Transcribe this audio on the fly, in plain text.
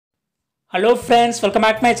Hello friends, welcome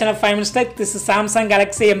back to my channel 5 Minutes Tech. This is Samsung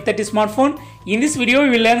Galaxy M30 smartphone. In this video,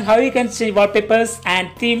 we will learn how you can change wallpapers and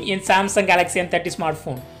theme in Samsung Galaxy M30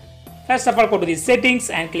 smartphone. First of all, go to the settings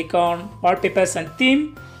and click on wallpapers and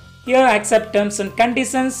theme. Here, accept terms and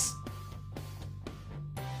conditions.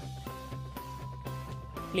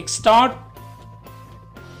 Click start.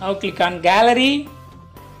 Now click on gallery.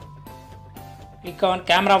 Click on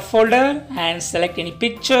camera folder and select any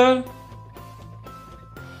picture.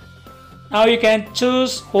 Now you can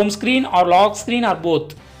choose home screen or lock screen or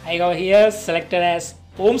both. I go here selected as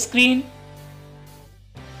home screen.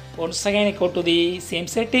 Once again I go to the same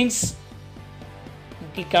settings.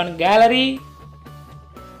 Click on gallery.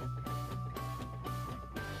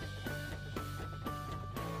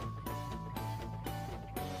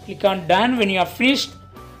 Click on done when you are finished.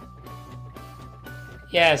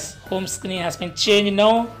 Yes, home screen has been changed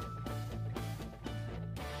now.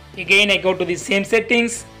 Again I go to the same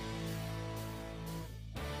settings.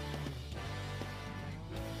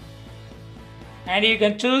 And you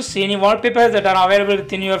can choose any wallpapers that are available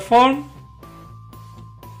within your phone.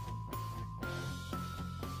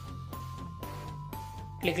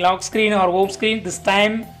 Click lock screen or home screen. This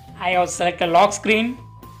time I have selected lock screen.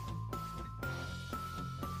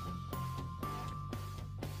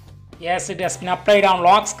 Yes, it has been applied on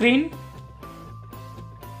lock screen.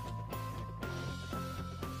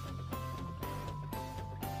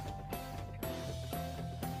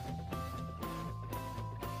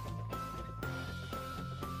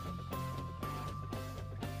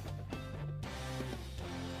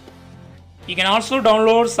 You can also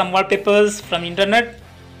download some wallpapers from internet.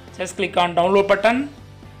 Just click on download button.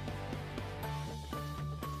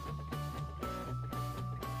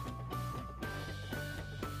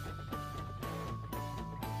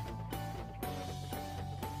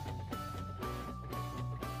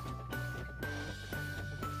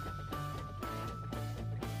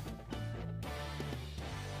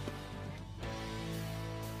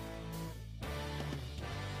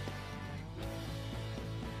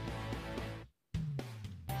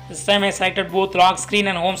 This time I selected both lock screen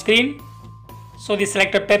and home screen. So the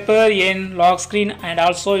selected paper in lock screen and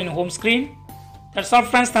also in home screen. That's all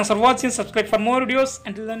friends. Thanks for watching. Subscribe for more videos.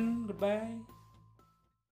 Until then, goodbye.